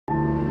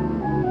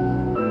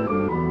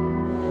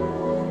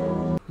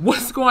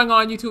What's going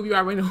on, YouTube? You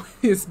already know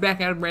it's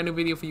back at a brand new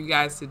video for you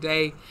guys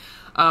today.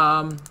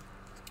 I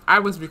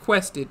was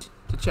requested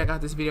to check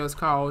out this video. It's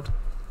called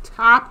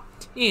Top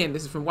 10.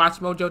 This is from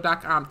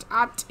WatchMojo.com.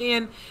 Top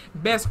 10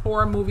 best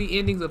horror movie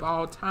endings of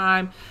all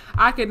time.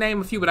 I could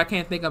name a few, but I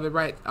can't think of it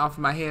right off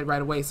my head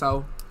right away.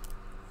 So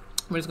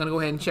we're just gonna go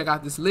ahead and check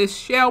out this list,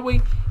 shall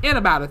we? In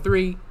about a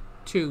 3,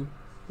 2,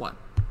 1.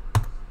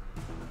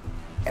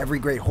 Every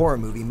great horror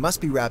movie must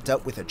be wrapped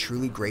up with a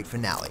truly great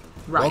finale.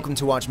 Right. Welcome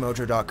to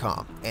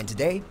WatchMojo.com, and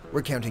today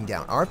we're counting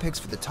down our picks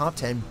for the top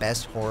 10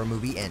 best horror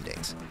movie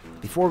endings.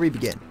 Before we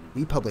begin,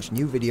 we publish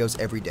new videos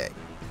every day,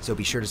 so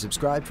be sure to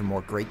subscribe for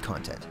more great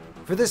content.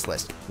 For this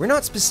list, we're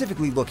not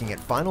specifically looking at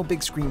final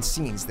big screen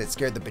scenes that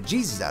scared the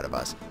bejesus out of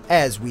us,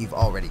 as we've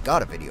already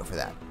got a video for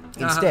that.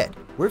 Instead,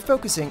 we're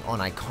focusing on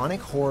iconic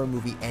horror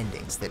movie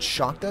endings that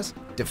shocked us,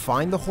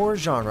 defined the horror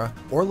genre,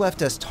 or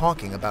left us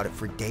talking about it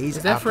for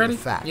days after the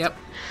fact. Yep.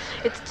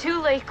 It's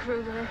too late,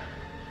 Krueger.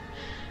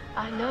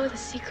 I know the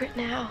secret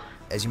now.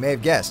 As you may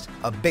have guessed,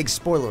 a big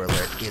spoiler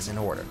alert is in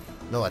order.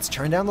 Now let's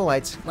turn down the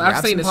lights, Well, I've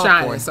grab seen some The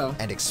popcorn, Shining, so.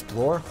 and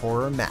explore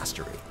horror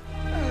mastery.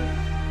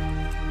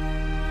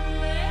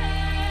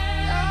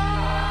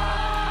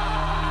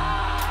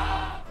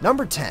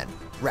 Number 10,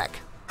 Wreck.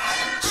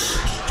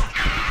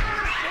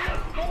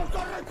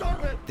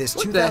 This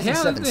What the hell is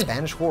 2007 this?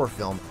 Spanish horror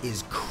film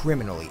is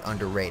criminally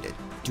underrated,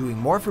 doing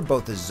more for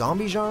both the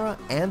zombie genre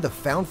and the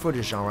found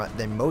footage genre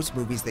than most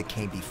movies that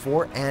came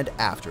before and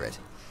after it.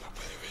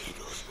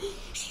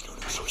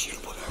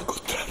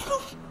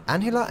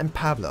 Angela and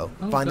Pablo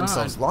find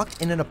themselves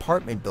locked in an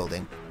apartment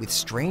building with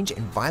strange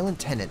and violent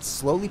tenants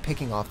slowly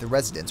picking off the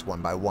residents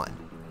one by one.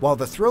 While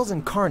the thrills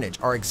and carnage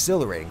are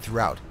exhilarating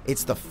throughout,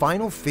 it's the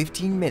final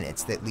 15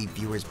 minutes that leave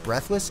viewers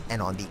breathless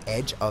and on the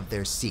edge of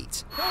their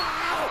seats.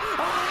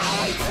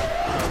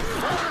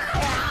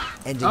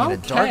 Ending in a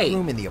dark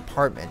room in the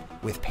apartment,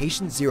 with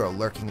Patient Zero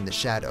lurking in the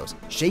shadows,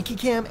 shaky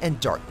cam and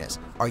darkness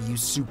are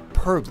used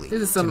superbly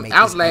This is to some make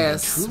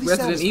Outlast, this ending truly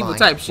Resident Evil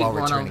satisfying type shit while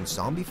going on. returning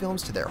zombie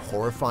films to their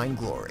horrifying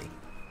glory.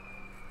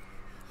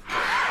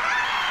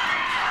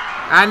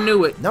 I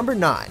knew it. Number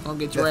 9, Gonna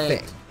get The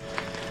dragged.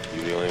 Thing.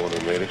 You the only one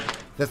who made it?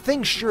 The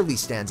Thing surely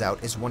stands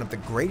out as one of the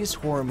greatest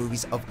horror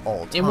movies of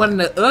all time. And one of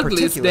the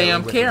ugliest particularly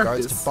damn with regards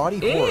characters. to body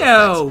Ew.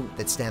 horror effects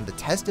that stand the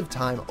test of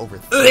time over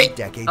 3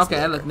 decades Okay,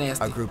 later. that looked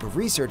nasty. A group of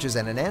researchers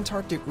at an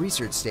Antarctic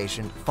research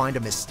station find a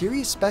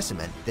mysterious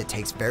specimen that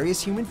takes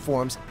various human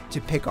forms to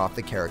pick off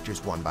the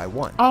characters one by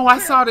one. Oh, I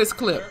saw this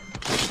clip.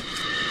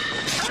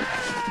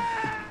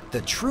 The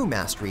true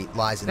mastery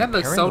lies in That the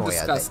looks so paranoia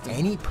that disgusting.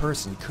 any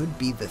person could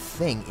be the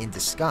Thing in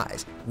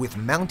disguise, with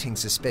mounting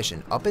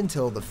suspicion up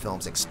until the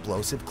film's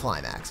explosive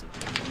climax.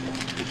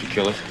 Did you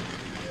kill it?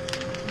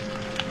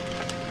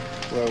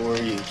 Where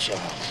were you,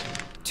 Charles?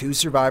 2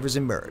 survivors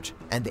emerge,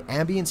 and the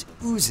ambience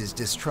oozes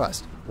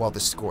distrust, while the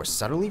score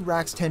subtly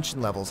racks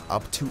tension levels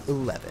up to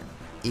 11.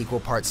 Equal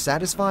parts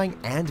satisfying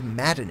and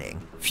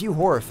maddening, few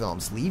horror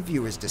films leave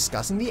viewers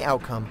discussing the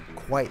outcome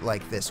quite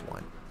like this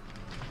one.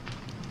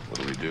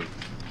 What do we do?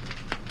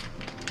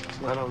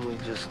 Why don't we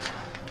just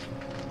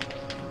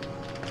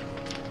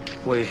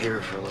wait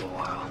here for a little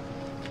while?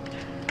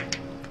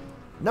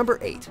 Number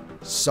 8,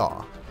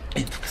 Saw.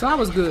 So I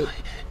was good.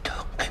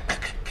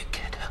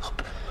 Get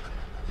help.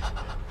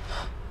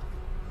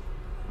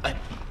 I'm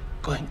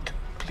going to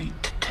bleed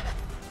to death.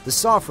 The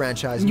Saw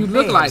franchise You may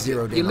look have like it.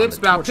 zeroed Your in lips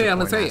on the about torture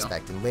pale as porn hell.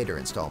 aspect in later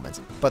installments,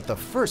 but the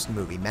first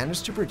movie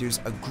managed to produce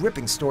a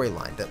gripping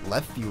storyline that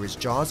left viewers'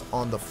 jaws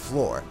on the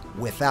floor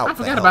without I the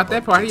forgot help about of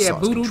that part. He had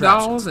Jigsaw's voodoo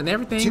contraptions. dolls and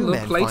everything. 2 Little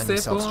men place find set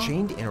themselves for 'em.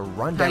 chained in a How you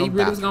rundown really was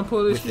bathroom, gonna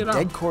pull this with shit the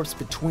dead off? corpse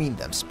between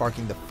them,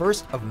 sparking the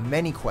first of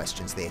many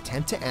questions they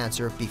attempt to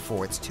answer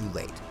before it's too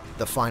late.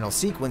 The final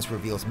sequence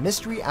reveals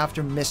mystery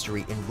after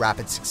mystery in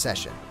rapid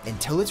succession,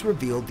 until it's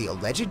revealed the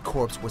alleged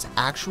corpse was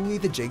actually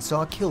the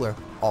Jigsaw killer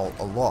all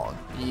along.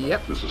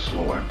 Yep. There's a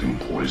slow-acting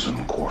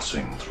poison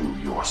coursing through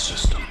your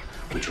system,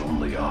 which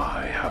only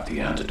I have the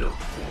antidote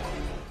for.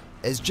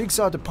 As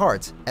Jigsaw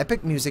departs,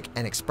 epic music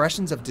and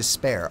expressions of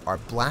despair are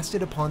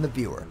blasted upon the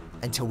viewer,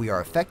 until we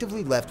are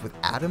effectively left with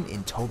Adam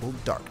in total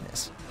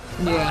darkness.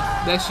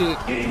 Yeah, that shit.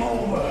 Game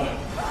over!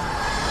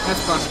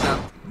 That's fucked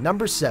up.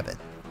 Number 7,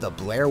 The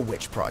Blair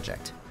Witch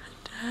Project.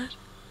 Dad?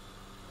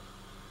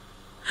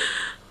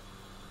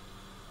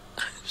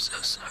 I'm so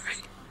sorry.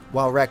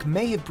 While Wreck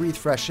may have breathed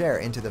fresh air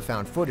into the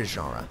found footage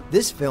genre,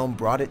 this film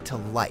brought it to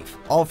life,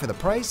 all for the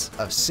price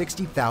of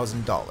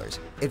 $60,000.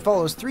 It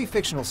follows 3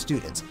 fictional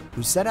students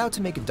who set out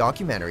to make a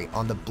documentary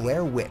on the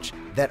Blair Witch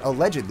that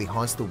allegedly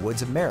haunts the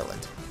woods of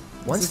Maryland.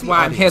 Once is the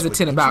why I'm audience was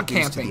hesitant about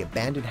introduced to camping. the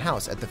abandoned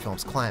house at the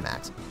film's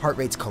climax, heart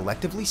rates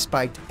collectively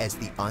spiked as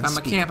the I'm a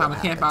unspeakable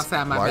camp happens,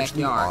 outside my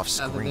largely backyard. off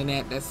Other screen. than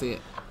that, that's it.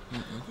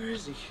 Where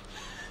is he?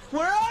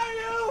 Where are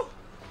you?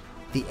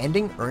 The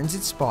ending earns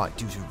its spot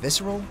due to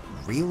visceral,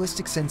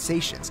 realistic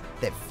sensations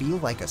that feel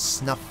like a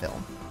snuff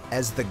film.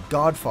 As the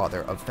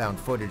godfather of found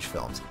footage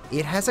films,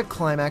 it has a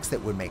climax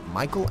that would make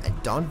Michael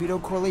and Don Vito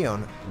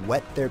Corleone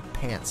wet their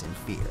pants in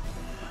fear.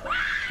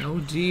 Oh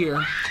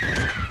dear.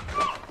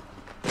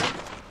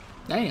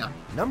 Damn.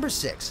 Number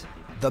 6,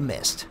 The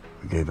Mist.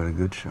 We gave it a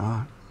good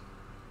shot.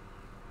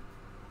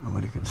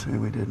 Nobody can say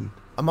we didn't.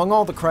 Among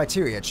all the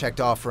criteria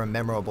checked off for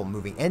memorable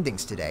movie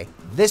endings today,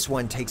 this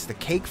one takes the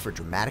cake for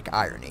dramatic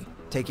irony.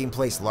 Taking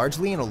place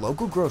largely in a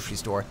local grocery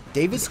store,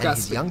 David and his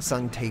Disgusting. young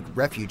son take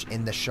refuge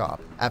in the shop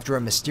after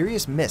a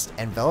mysterious mist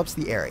envelops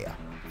the area.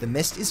 The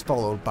mist is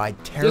followed by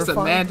terrifying,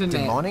 imagine that.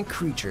 demonic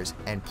creatures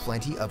and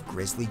plenty of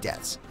grisly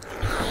deaths.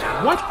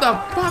 What the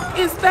fuck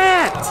is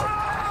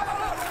that?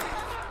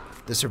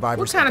 The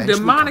survivors What kind of eventually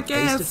demonic come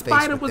face ass to face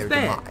spider with was their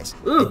that? demise,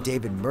 Ugh. and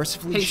David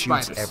mercifully Hate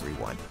shoots spiders.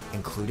 everyone,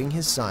 including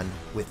his son,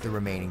 with the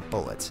remaining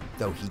bullets,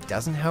 though he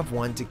doesn't have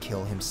one to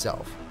kill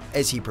himself.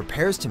 As he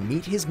prepares to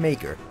meet his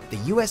maker, the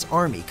US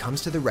Army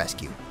comes to the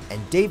rescue, and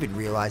David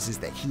realizes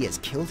that he has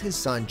killed his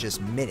son just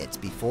minutes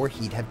before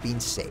he'd have been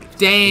saved.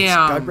 Damn. It's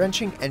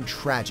gut-wrenching and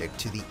tragic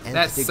to the nth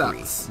That degree,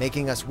 sucks.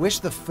 making us wish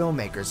the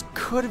filmmakers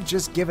could have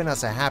just given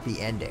us a happy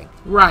ending.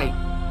 Right.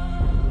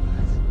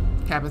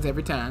 Happens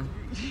every time.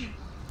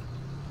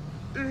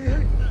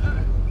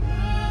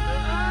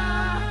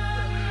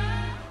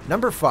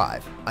 Number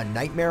 5, A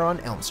Nightmare on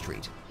Elm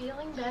Street.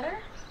 Feeling better?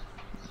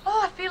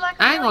 Oh, I feel like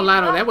I ain't gonna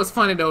lie though, that was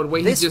funny though, the way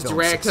he This just film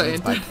dragged her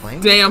succeeds by into playing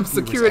damn with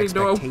the viewer's security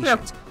door.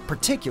 expectations,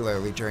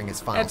 particularly during its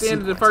final At the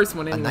end of the sequence. first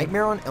one, A anyway.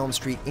 Nightmare on Elm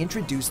Street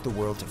introduced the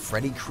world to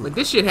Freddy Krueger, But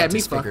this shit had a me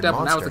disfigured fucked up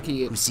when I was a monster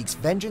kid. who seeks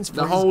vengeance for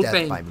The his whole death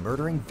thing. by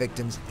murdering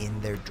victims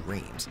in their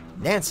dreams.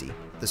 Nancy,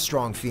 the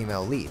strong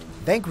female lead,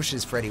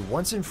 vanquishes Freddy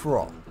once and for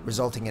all,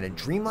 resulting in a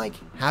dreamlike,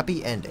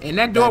 happy ending. And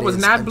that door was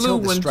is, not until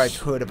blue the when striped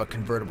hood of a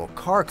convertible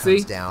car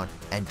comes See? down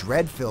and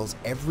dread fills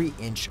every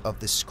inch of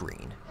the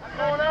screen.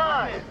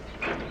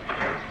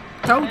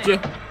 Told you.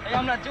 Hey,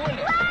 I'm not doing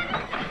it.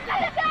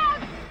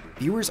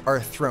 Viewers are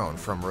thrown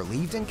from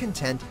relieved and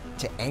content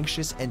to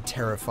anxious and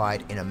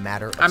terrified in a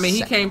matter of I mean, he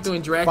seconds. came through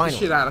and dragged the Finally,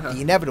 shit out of her.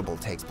 the inevitable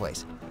takes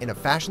place in a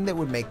fashion that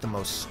would make the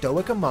most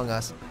stoic among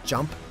us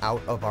jump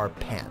out of our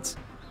pants.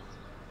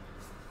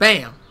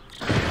 Bam.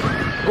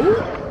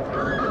 Ooh.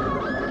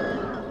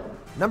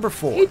 Number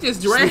 4, He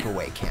just dragged-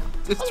 Sleepaway Camp.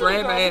 Just A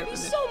dragged little her girl would be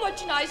ass. so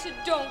much nicer,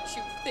 don't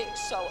you think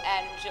so,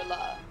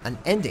 Angela? An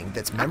ending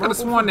that's could've memorable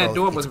sworn for that both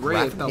door its was red,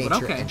 graphic though, but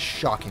nature okay. and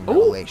shocking Ooh.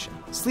 revelation.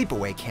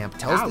 Sleepaway Camp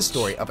tells the Ouch.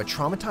 story of a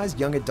traumatized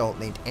young adult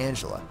named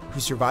Angela who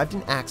survived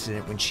an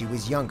accident when she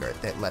was younger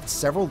that left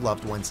several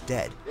loved ones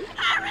dead.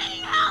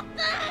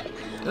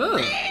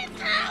 Ugh.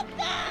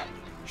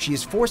 She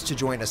is forced to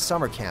join a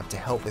summer camp to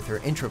help with her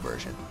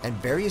introversion, and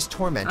various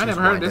tormentors I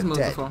never heard wind this up movie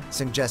dead, before.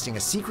 suggesting a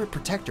secret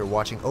protector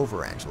watching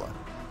over Angela.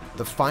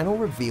 The final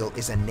reveal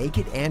is a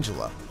naked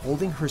Angela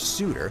holding her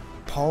suitor,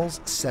 Paul's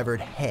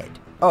severed head.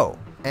 Oh,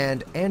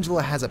 and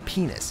Angela has a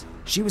penis.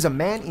 She was a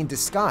man in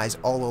disguise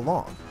all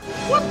along.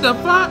 What the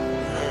fuck?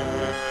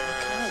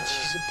 God,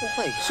 she's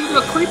a boy. She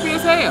look creepy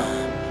as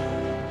hell.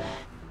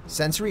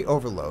 Sensory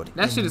overload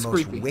That in shit the is most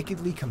creepy.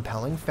 wickedly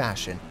compelling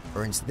fashion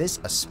earns this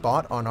a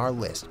spot on our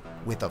list,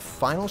 with a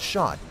final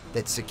shot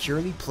that's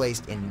securely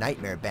placed in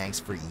nightmare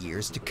banks for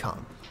years to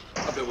come.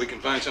 I bet we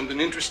can find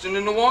something interesting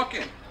in the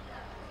walk-in.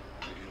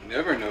 You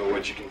never know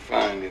what you can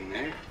find in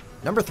there.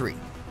 Number 3,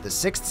 The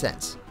Sixth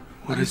Sense.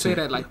 Why do you say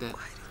that like that?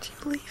 Why did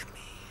you leave me?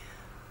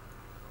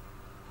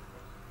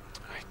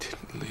 I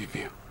didn't leave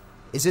you.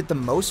 Is it the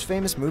most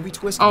famous movie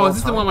twist Oh, of all is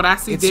this the time? one where I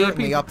see it's dead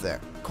certainly people? up there.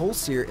 Cole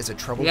Sear is a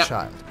troubled Yep.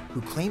 child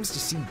who claims to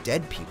see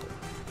dead people.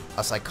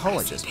 A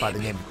psychologist by the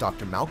name of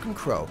Dr. Malcolm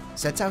Crowe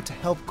sets out to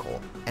help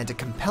Cole, and a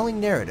compelling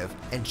narrative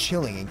and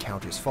chilling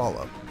encounters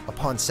follow.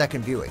 Upon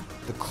second viewing,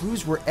 the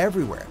clues were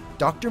everywhere.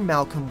 Dr.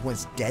 Malcolm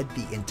was dead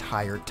the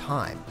entire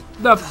time.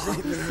 The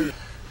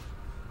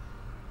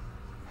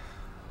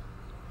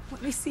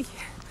Let me see.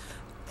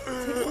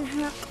 Take your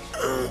hand.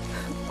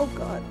 Oh,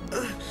 God.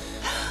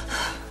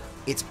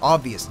 Its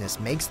obviousness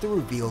makes the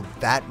reveal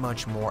that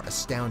much more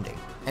astounding,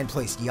 and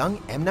placed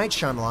young M. Night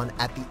Shyamalan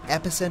at the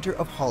epicenter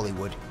of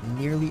Hollywood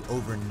nearly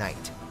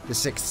overnight. The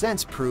Sixth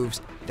Sense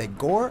proves that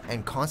gore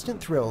and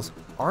constant thrills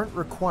aren't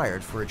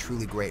required for a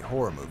truly great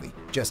horror movie.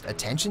 Just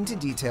attention to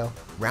detail,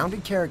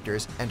 rounded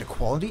characters, and a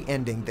quality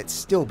ending that's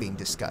still being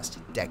discussed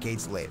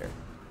decades later.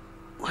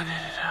 When did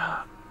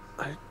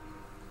it,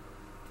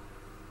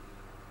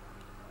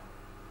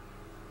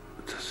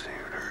 it doesn't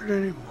even hurt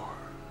anymore.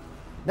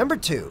 Number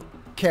 2,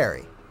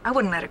 Carrie. I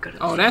wouldn't let her go to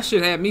the Oh, that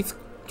shit had me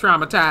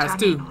traumatized Tommy and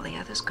too. all the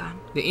others gone.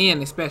 The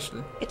end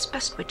especially. It's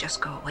best we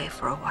just go away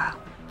for a while.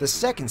 The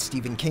second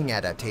Stephen King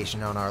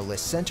adaptation on our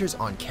list centers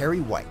on Carrie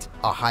White,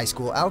 a high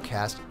school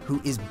outcast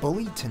who is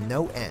bullied to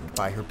no end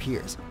by her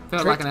peers.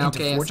 Felt like Tricked an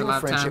into outcast forging a lot a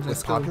of friendship times in with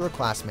school. popular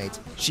classmates,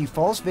 she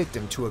falls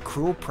victim to a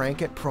cruel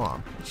prank at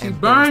prom. She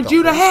and burned burns the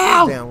you to whole school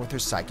hell! down with her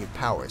psychic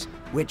powers,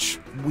 which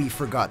we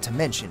forgot to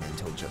mention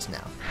until just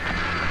now.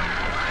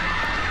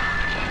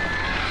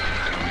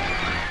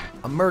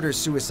 A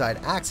murder-suicide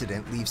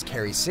accident leaves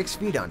Carrie 6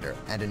 feet under,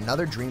 and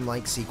another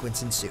dreamlike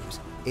sequence ensues.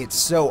 It's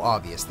so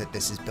obvious that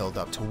this is built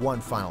up to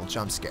one final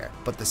jump scare,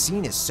 but the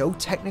scene is so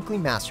technically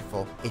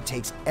masterful, it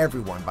takes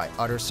everyone by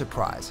utter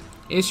surprise.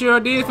 It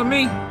sure did for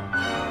me.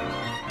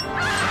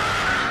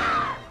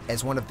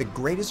 As one of the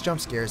greatest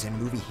jump scares in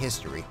movie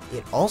history,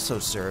 it also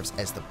serves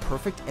as the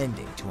perfect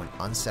ending to an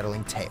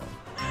unsettling tale.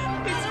 It's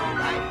all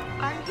right.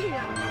 I'm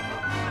here.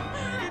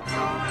 It's all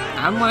right.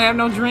 I don't want to have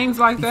no dreams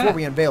like that. Before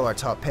we unveil our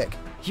top pick,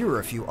 here are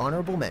a few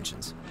honorable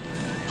mentions.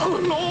 Oh,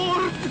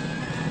 Lord!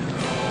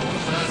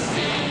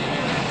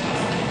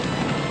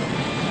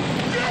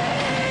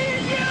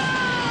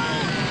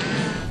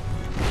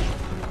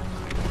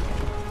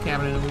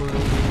 Cabin in the Woods.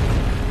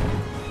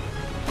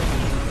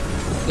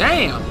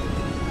 Damn.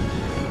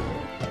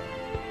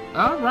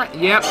 All right.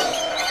 Yep.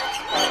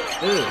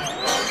 Ugh.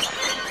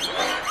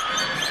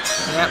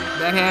 Yep.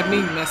 That had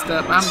me messed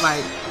up. I'm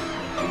like.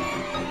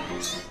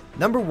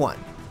 Number 1,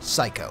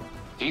 Psycho.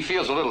 He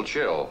feels a little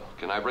chill.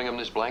 Can I bring him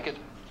this blanket?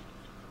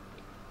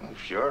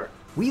 Sure.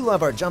 We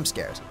love our jump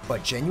scares,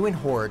 but genuine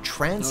horror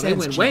transcends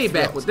went cheap way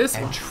back thrills with this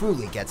and one.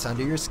 truly gets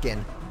under your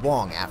skin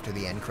long after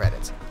the end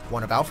credits.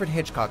 One of Alfred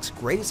Hitchcock's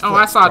greatest Oh,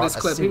 clips I saw brought this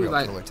clip. a He was serial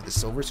like- killer to the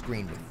silver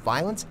screen with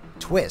violence,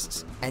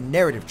 twists, and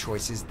narrative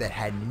choices that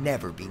had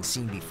never been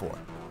seen before.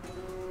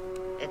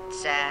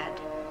 It's sad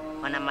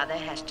when a mother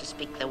has to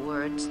speak the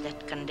words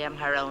that condemn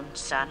her own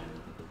son.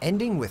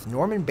 Ending with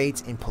Norman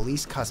Bates in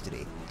police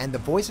custody and the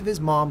voice of his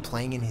mom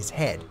playing in his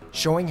head,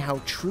 showing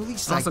how truly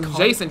some psychotic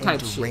Jason and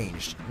type shit.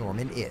 deranged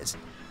Norman is.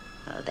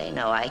 Oh, they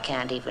know I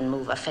can't even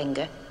move a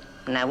finger,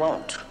 and I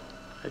won't.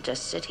 I'll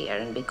just sit here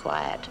and be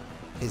quiet.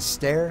 His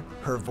stare,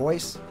 her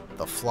voice,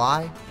 The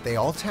Fly, they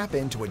all tap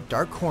into a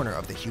dark corner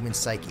of the human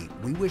psyche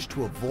we wish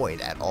to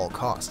avoid at all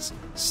costs.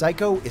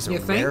 Psycho is a You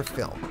think? rare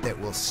film that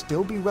will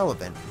still be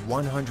relevant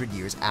 100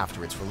 years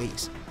after its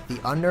release. The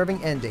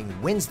unnerving ending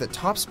wins the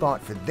top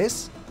spot for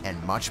this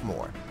and much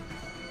more.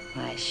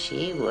 Why,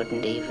 she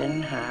wouldn't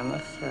even harm a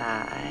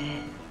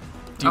fly.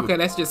 Okay,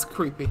 that's just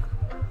creepy.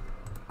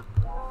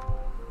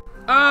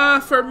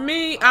 For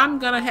me, I'm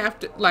gonna have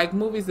to like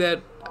movies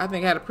that I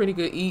think had a pretty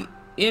good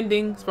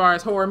ending as far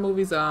as horror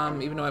movies.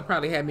 Even though it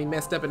probably had me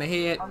messed up in the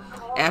head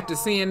after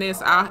seeing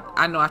this.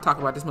 I know I talk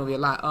about this movie a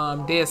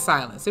lot. Dead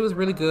Silence. It was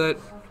really good.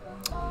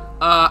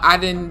 I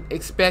didn't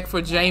expect for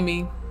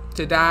Jamie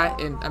to die,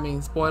 and I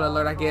mean, spoiler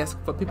alert, I guess,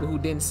 for people who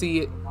didn't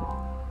see it.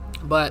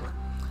 But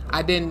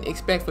I didn't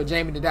expect for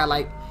Jamie to die.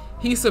 Like,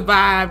 he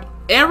survived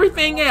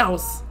everything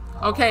else.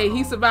 Okay,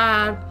 he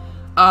survived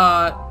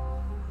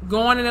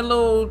going in a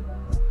little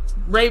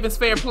Ravens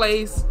Fair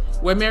place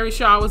where Mary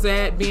Shaw was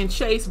at, being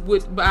chased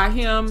by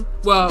him.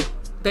 Well,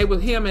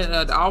 him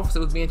and the officer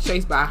was being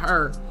chased by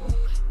her,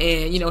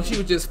 and you know, she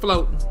was just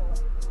floating.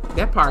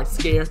 That part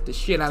scared the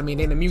shit out of me.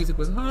 And then the music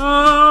was,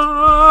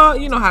 ah,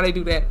 you know how they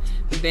do that,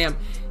 the damn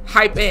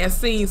hype ass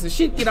scenes and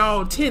shit get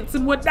all tense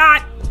and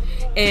whatnot.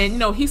 And you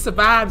know, he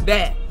survived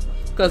that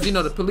because you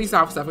know the police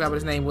officer, I forgot what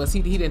his name was.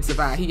 He didn't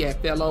survive. He had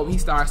fell over. He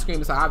started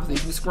screaming. So obviously,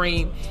 if you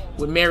scream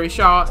when Mary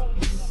Shaw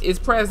is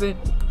present,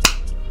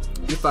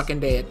 you're fucking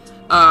dead.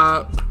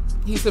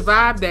 He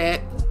survived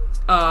that.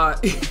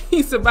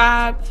 He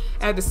survived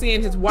after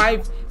seeing his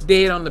wife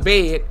dead on the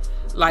bed,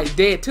 like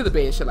dead to the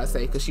bed, shall I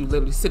say, because she was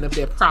literally sitting up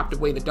there propped the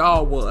way the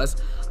dog was.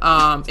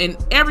 And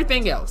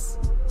everything else.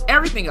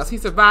 Everything else. He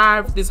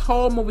survived this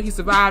whole movie. He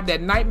survived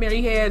that nightmare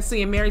he had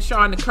seeing Mary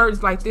Shaw in the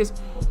curtains like this.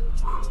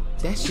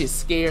 That shit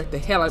scared the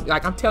hell out of me.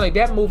 Like, I'm telling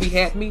you, that movie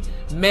had me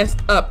messed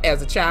up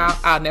as a child.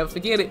 I'll never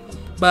forget it.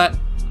 But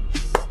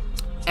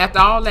after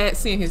all that,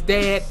 seeing his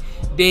dad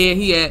dead,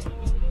 he had,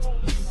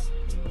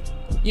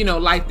 you know,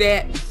 like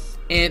that,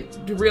 and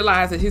to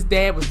realize that his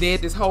dad was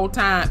dead this whole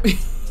time,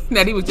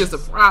 that he was just a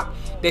prop,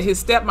 that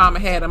his stepmama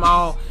had him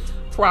all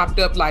propped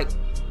up like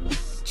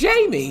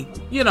Jamie,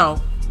 you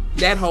know,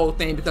 that whole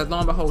thing, because lo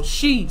and behold,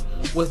 she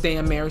was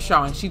damn Mary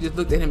Shaw, and she just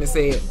looked at him and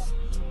said,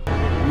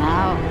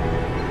 "Now,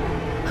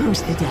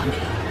 who's the dummy?"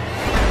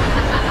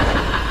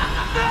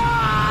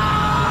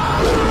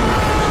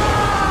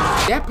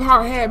 That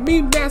part had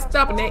me messed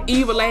up, and that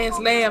evil ass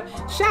laugh.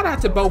 Shout out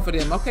to both of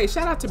them, okay?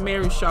 Shout out to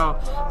Mary Shaw,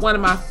 one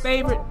of my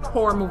favorite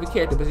horror movie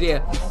characters. But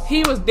yeah,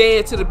 he was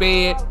dead to the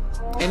bed,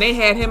 and they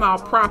had him all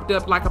propped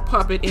up like a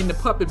puppet. In the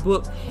puppet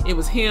book, it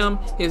was him,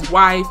 his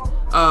wife,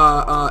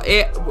 not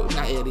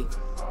Eddie,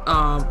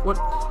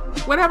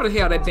 whatever the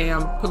hell that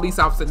damn police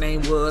officer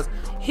name was.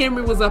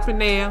 Henry was up in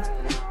there,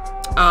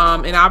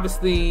 and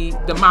obviously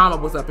the mama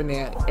was up in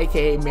there,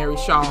 aka Mary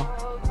Shaw,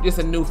 just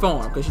a new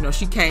form, because you know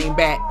she came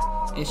back.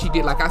 And she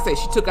did, like I said,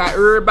 she took out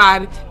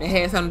everybody that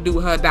had something to do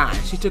with her dying.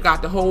 She took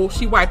out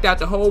she wiped out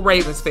the whole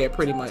Ravens Fair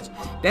pretty much.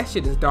 That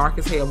shit is dark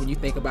as hell when you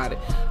think about it.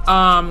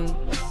 I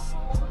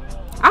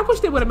wish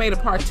they would have made a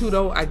part 2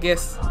 though. I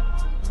guess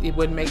it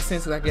wouldn't make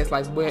sense. I guess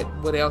like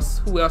who else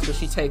would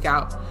she take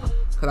out?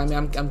 Because I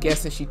mean, I'm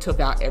guessing she took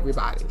out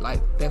everybody. Like,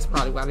 that's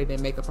probably why they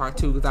didn't make a part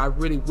 2, because I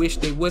really wish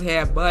they would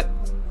have, but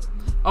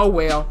oh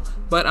well.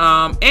 But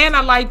and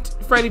I liked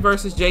Freddy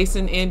vs.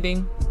 Jason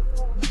ending.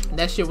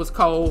 That shit was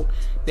cold.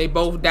 They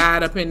both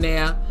died up in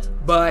there,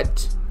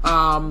 but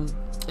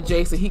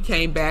Jason, he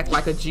came back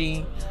like a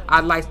G. I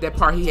liked that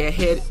part. He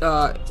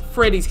had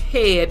Freddy's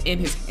head in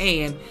his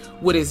hand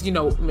with his, you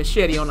know,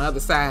 machete on the other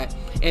side.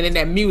 And in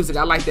that music,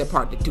 I like that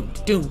part. The doom,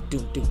 doom,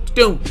 doom, doom,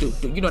 doom, doom,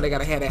 doom. You know, they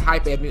gotta have that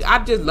hype ass music.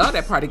 I just love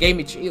that part. It gave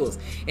me chills.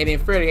 And then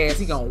Freddy ass,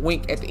 he gonna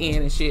wink at the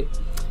end and shit.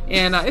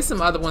 And it's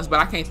some other ones, but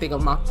I can't think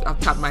of them off the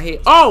top of my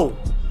head. Oh!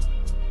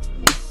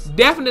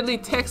 Definitely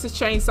Texas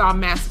Chainsaw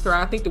Massacre.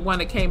 I think the one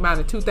that came out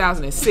in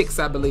 2006,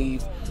 I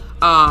believe.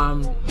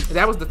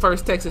 That was the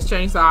first Texas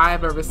Chainsaw I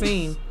have ever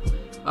seen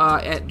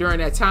during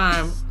that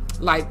time.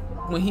 Like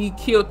when he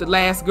killed the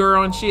last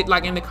girl and shit,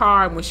 like in the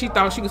car, and when she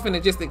thought she was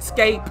finna just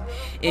escape,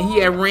 and he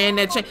had ran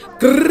that chain,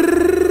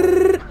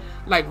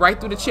 like right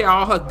through the chair,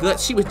 all her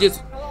guts, she was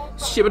just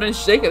shivering and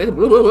shaking,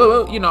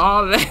 you know,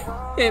 all of that.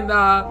 And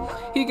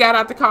he got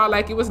out the car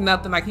like it was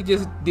nothing, like he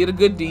just did a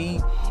good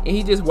deed, and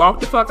he just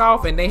walked the fuck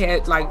off. And they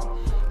had like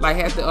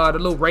had the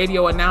little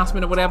radio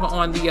announcement or whatever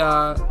on the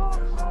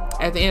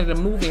at the end of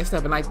the movie and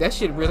stuff, and like that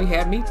shit really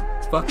had me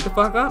fucked the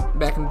fuck up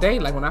back in the day.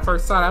 Like when I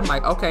first saw it, I'm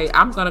like, okay,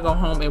 I'm gonna go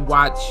home and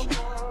watch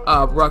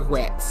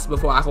Rugrats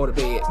before I go to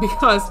bed,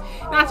 because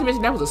not to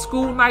mention that was a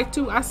school night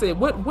too. I said,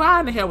 why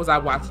in the hell was I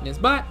watching this?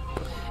 But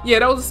yeah,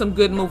 those are some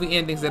good movie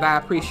endings that I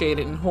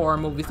appreciated in horror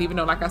movies, even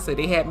though, like I said,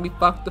 they had me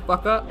fucked the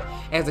fuck up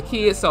as a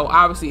kid. So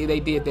obviously they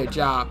did their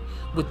job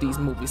with these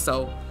movies.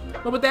 So,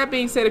 but with that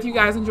being said, if you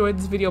guys enjoyed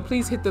this video,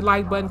 please hit the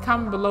like button.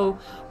 Comment below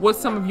what's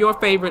some of your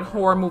favorite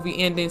horror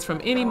movie endings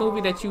from any movie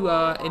that you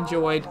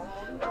enjoyed.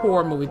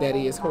 Horror movie, that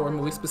is, horror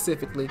movie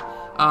specifically.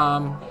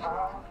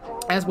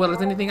 As well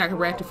as anything I can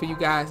react to for you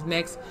guys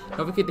next.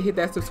 Don't forget to hit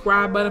that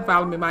subscribe button,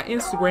 follow me on my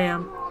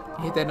Instagram,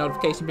 and hit that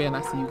notification bell, and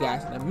I'll see you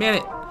guys in a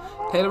minute.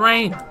 Taylor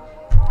Rain,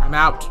 I'm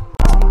out.